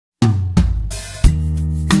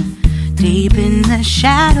Deep in the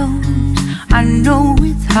shadows, I know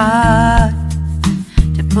it's hard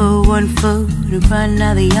to put one foot in front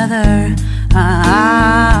of the other.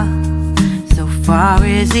 So far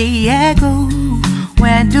as the echo,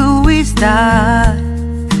 where do we start?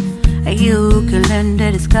 You can learn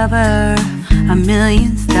to discover a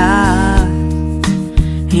million stars.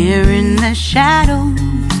 Here in the shadows,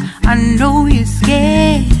 I know you're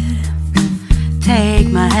scared. Take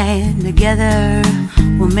my hand, together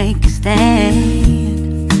we'll make a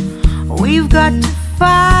stand. We've got to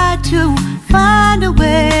fight to find a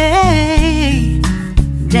way.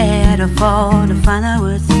 Dare to fall to find out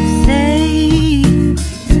what to say.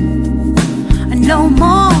 No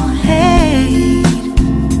more hate.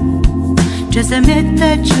 Just admit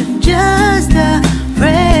that you're just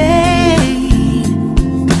afraid.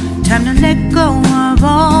 Time to let go of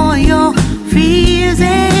all your fears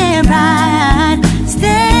and pride.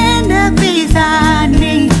 Stand up beside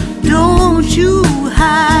me, don't you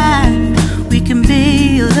hide. We can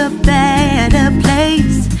build a better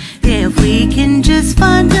place. If we can just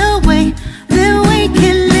find a way, then we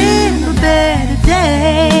can live a better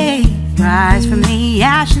day. Rise from the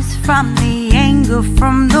ashes, from the anger,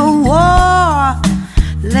 from the war.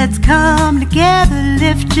 Let's come together,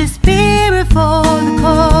 lift your spirit for the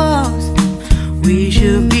cause. We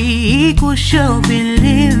should be equal, should be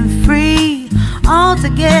living free. All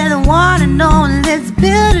together, one and all, let's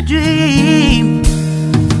build a dream.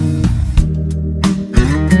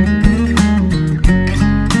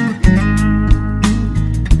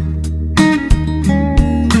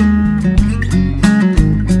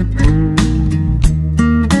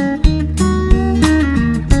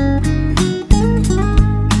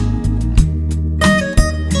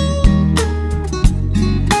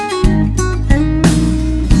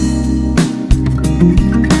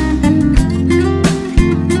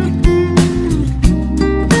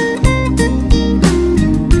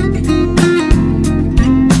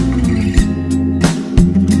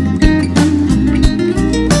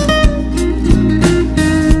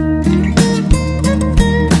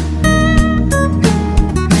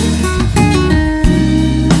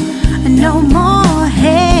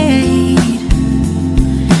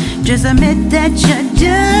 Just admit that you're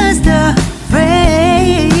just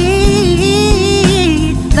afraid.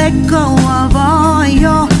 Let go of all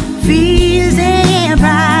your fears and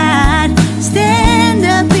pride. Stand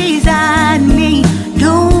up beside me,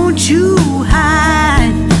 don't you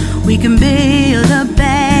hide. We can build a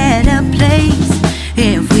better place.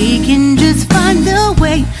 If we can just find a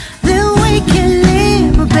way, then we can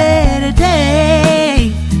live a better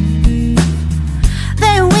day.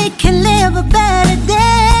 Then we can live a better day.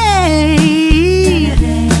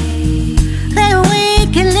 Then we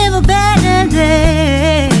can live a better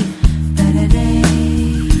day. Better day.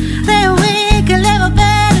 Then we can live a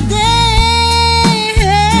better day.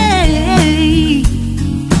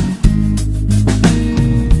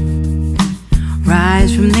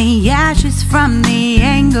 Rise from the ashes, from the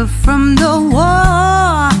anger, from the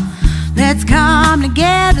war. Let's come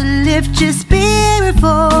together, lift your spirit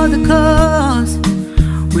for the cause.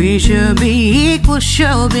 We should be equal,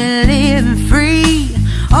 should be living free.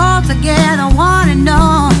 All together, one and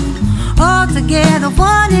all. All together,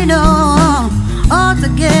 one and all. All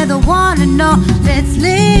together, one and all. Let's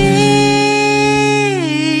live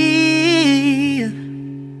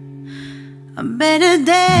a better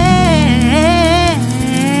day.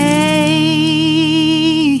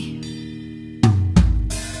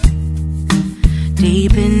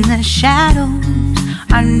 Deep in the shadows,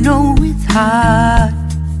 I know it's hard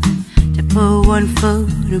to put one foot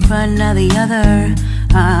in front of the other.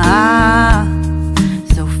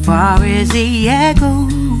 So far as the echo,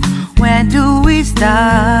 where do we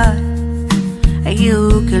start?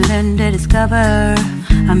 You can learn to discover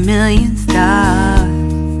a million stars.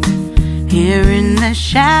 Here in the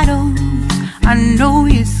shadows, I know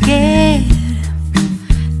you're scared.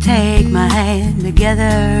 Take my hand,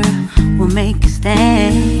 together we'll make a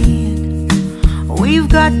stand. We've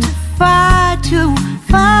got to fight to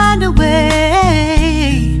find a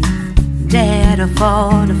way. Dare to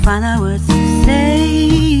fall to find out what to say.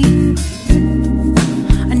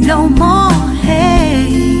 No more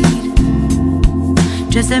hate.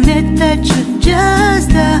 Just admit that you're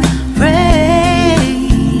just afraid.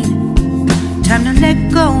 Time to let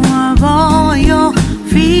go of all